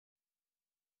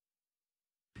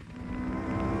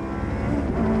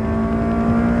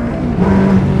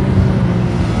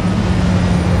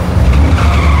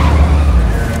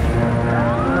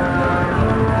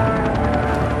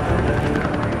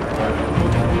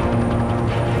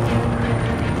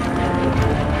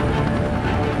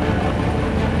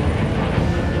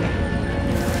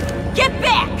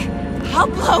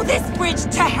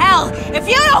bridge to hell if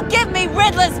you don't give me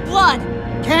Riddler's blood!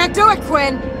 Can't do it,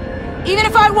 Quinn. Even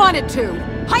if I wanted to.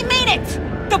 I mean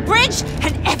it! The bridge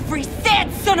and every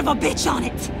sad son of a bitch on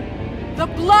it! The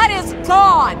blood is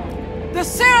gone! The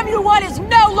serum you want is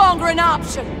no longer an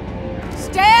option!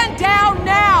 Stand down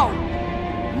now!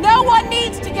 No one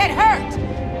needs to get hurt!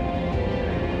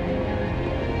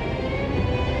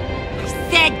 I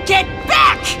said get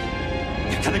back!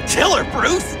 You're gonna kill her,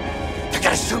 Bruce! You're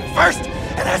gonna shoot first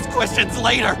and ask questions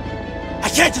later! I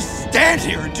can't just stand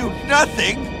here and do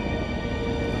nothing!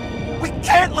 We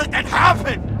can't let that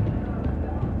happen!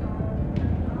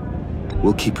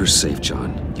 We'll keep her safe,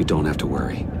 John. You don't have to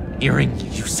worry. Hearing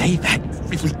you say that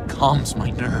really calms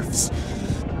my nerves.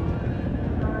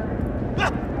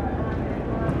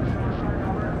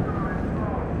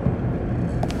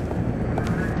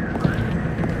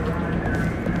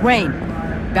 Wayne,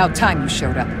 about time you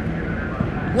showed up.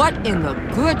 What in the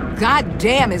good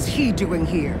goddamn is he doing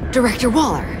here? Director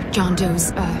Waller, John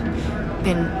Doe's,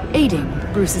 been aiding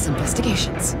Bruce's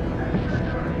investigations.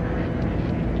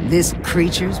 This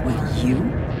creature's with you?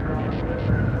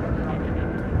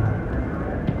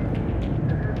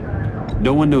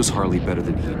 No one knows Harley better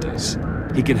than he does.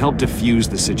 He can help defuse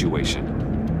the situation.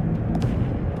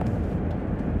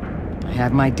 I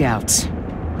have my doubts.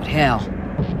 But hell,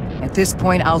 at this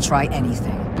point I'll try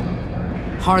anything.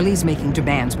 Harley's making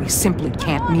demands we simply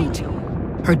can't meet.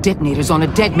 Her detonator's on a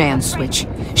dead man's switch.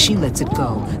 She lets it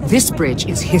go. This bridge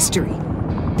is history.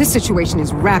 This situation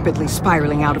is rapidly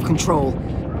spiraling out of control.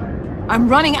 I'm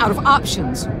running out of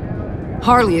options.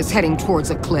 Harley is heading towards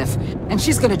a cliff, and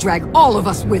she's gonna drag all of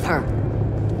us with her.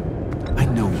 I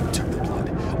know you took the blood.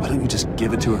 Why don't you just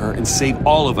give it to her and save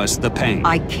all of us the pain?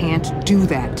 I can't do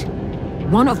that.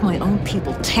 One of my own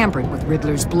people tampered with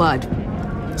Riddler's blood.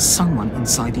 Someone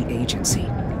inside the agency.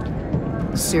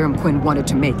 The serum Quinn wanted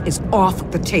to make is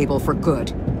off the table for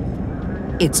good.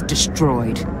 It's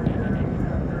destroyed.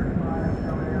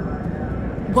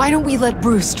 Why don't we let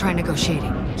Bruce try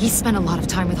negotiating? He's spent a lot of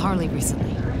time with Harley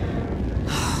recently.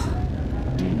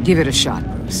 Give it a shot,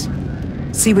 Bruce.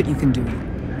 See what you can do.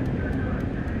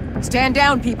 Stand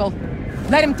down, people.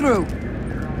 Let him through.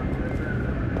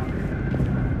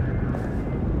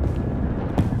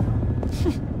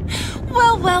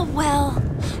 Well.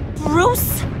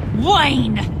 Bruce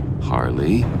Wayne!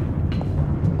 Harley?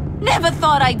 Never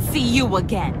thought I'd see you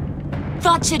again.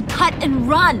 Thought you'd cut and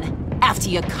run after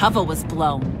your cover was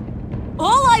blown.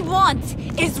 All I want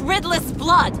is Riddler's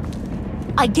blood.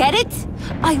 I get it.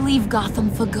 I leave Gotham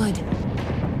for good.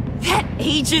 That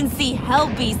agency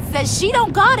hellbeast says she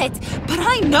don't got it, but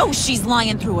I know she's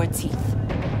lying through her teeth.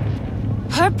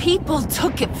 Her people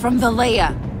took it from the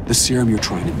lair. The serum you're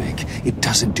trying to make, it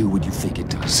doesn't do what you think it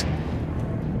does.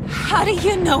 How do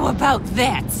you know about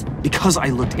that? Because I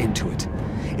looked into it.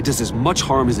 It does as much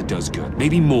harm as it does good,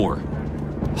 maybe more.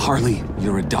 Harley,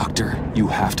 you're a doctor. You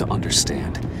have to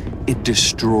understand. It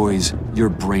destroys your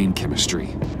brain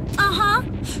chemistry. Uh-huh.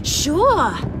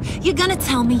 Sure. You're gonna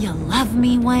tell me you love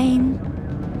me, Wayne?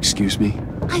 Excuse me?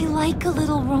 I like a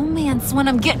little romance when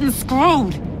I'm getting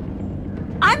screwed.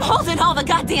 I'm holding all the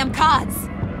goddamn cards.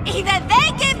 Either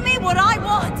they give me what I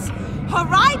want, or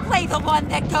I play the one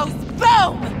that goes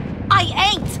boom!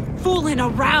 I ain't fooling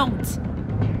around.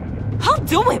 I'll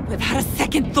do it without a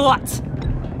second thought.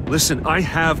 Listen, I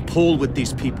have pull with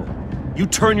these people. You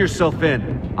turn yourself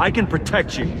in. I can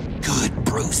protect you. Good,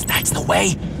 Bruce, that's the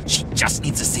way. She just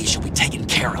needs to see she'll be taken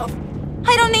care of.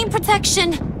 I don't need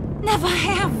protection. Never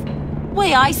have.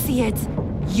 Way I see it,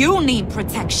 you need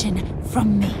protection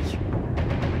from me.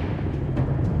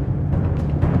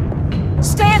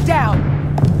 Stand down!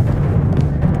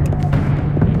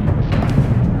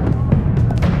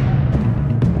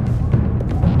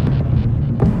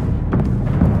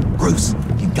 Bruce,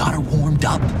 you got her warmed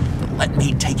up, but let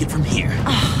me take it from here.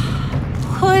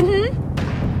 Couldn't?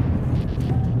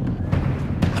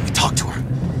 Let me talk to her.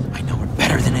 I know her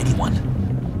better than anyone.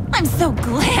 I'm so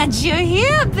glad you're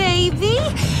here, baby.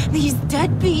 These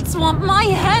deadbeats want my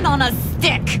head on a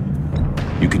stick.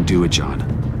 You can do it, John.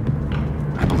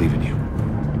 I believe in you.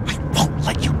 I won't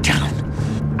let you down.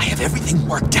 I have everything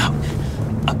worked out.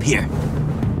 Up here.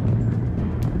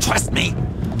 Trust me.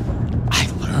 I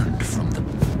learned from the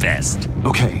best.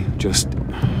 Okay, just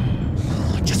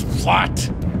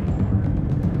what?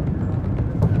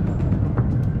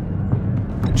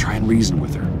 try and reason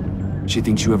with her. She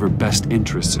thinks you have her best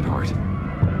interests at heart.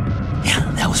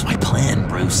 Yeah, that was my plan,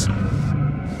 Bruce.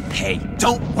 Hey,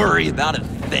 don't worry about a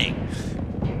thing.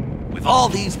 With all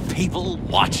these people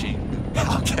watching,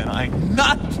 how can I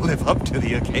not live up to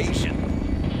the occasion?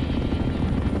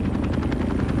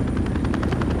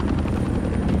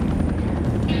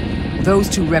 Those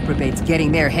two reprobates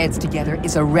getting their heads together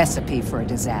is a recipe for a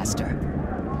disaster.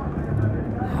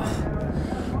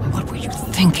 What were you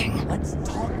thinking? Let's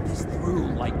talk this through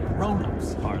like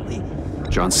grown-ups, Harley.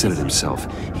 John said it himself.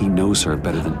 He knows her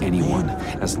better than anyone.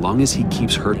 As long as he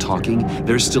keeps her talking,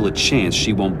 there's still a chance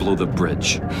she won't blow the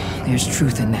bridge. There's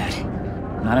truth in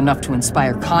that. Not enough to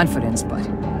inspire confidence, but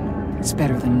it's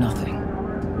better than nothing.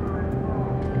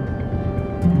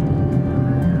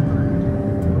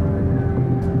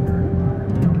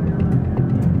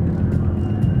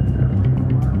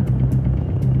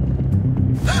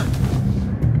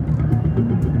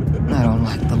 I don't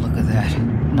like the look of that.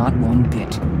 Not one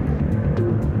bit.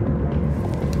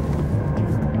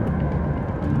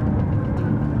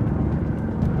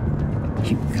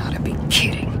 You gotta be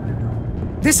kidding.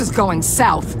 This is going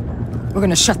south. We're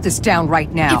gonna shut this down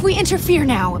right now. If we interfere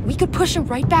now, we could push him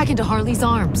right back into Harley's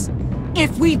arms.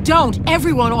 If we don't,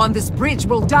 everyone on this bridge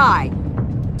will die.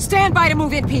 Stand by to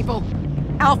move in, people.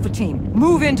 Alpha team,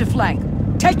 move in to flank.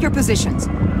 Take your positions.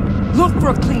 Look for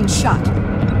a clean shot.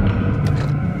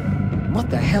 What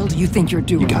the hell do you think you're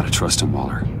doing? You gotta trust him,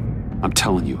 Waller. I'm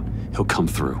telling you, he'll come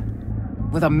through.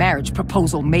 With a marriage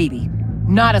proposal, maybe.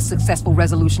 Not a successful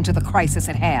resolution to the crisis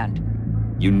at hand.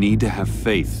 You need to have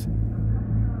faith.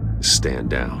 Stand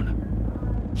down.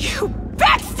 You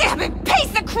backstabbing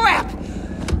piece of crap!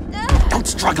 Don't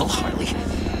struggle, Harley.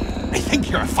 They think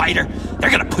you're a fighter. They're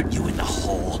gonna put you in the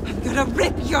hole. I'm gonna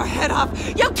rip your head off,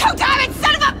 you two-diamond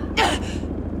son of a...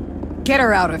 Get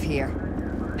her out of here.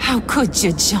 How could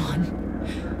you, John?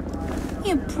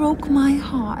 You broke my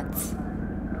heart.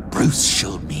 Bruce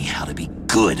showed me how to be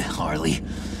good, Harley.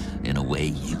 In a way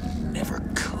you never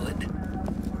could.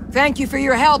 Thank you for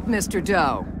your help, Mr.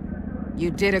 Doe.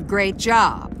 You did a great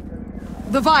job.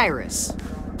 The virus,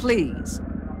 please.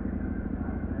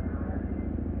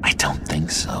 I don't think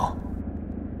so.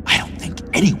 I don't think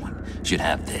anyone should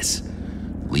have this.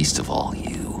 Least of all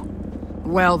you.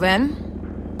 Well then,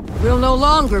 we'll no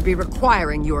longer be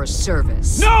requiring your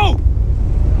service. No!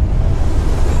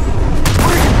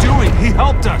 What are you doing? He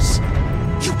helped us!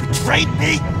 You betrayed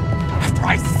me after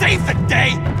I saved the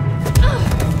day!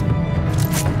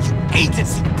 You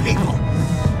agency people!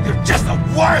 You're just the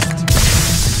worst!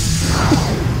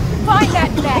 Find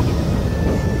that bag!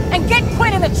 And get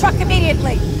Quinn in the truck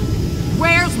immediately!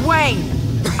 Where's Wayne?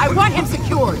 I want him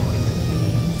secured!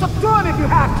 Subdue him if you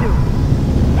have to!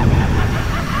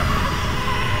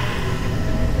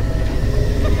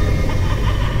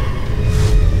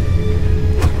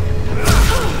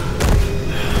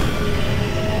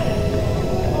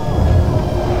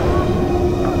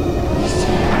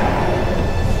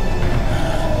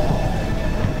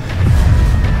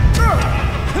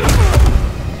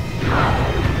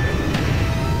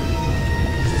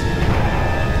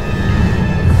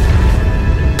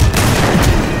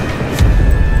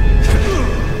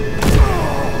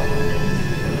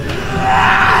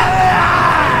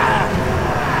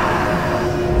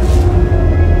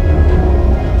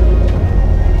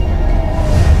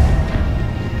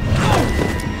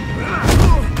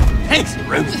 Thanks,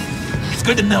 Bruce. It's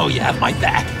good to know you have my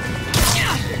back.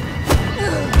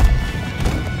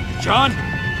 John? You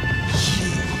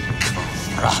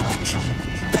corrupt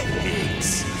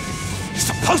pigs. You're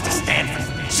supposed to stand for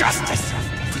justice.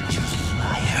 But you're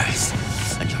liars.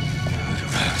 And you're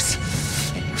murderers.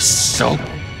 And you're so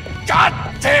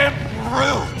goddamn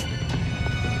rude.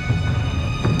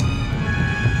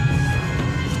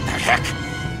 What the heck?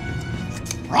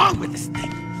 What's wrong with this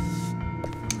thing?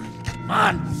 Come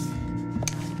on.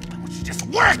 Why don't you just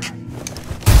work?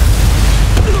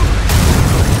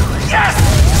 Yes!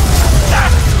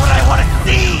 That's what I want to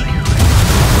see!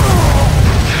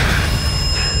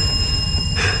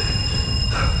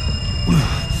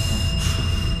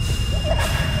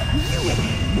 You and me.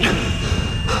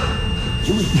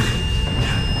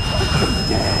 We're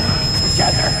dead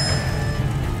together.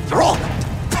 You're all going to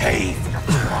pay for your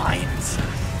crimes.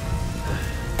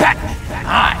 Batman and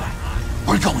I,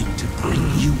 we're going to bring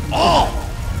you all to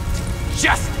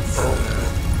justice.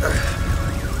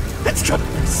 It's gonna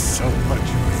be so much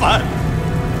fun.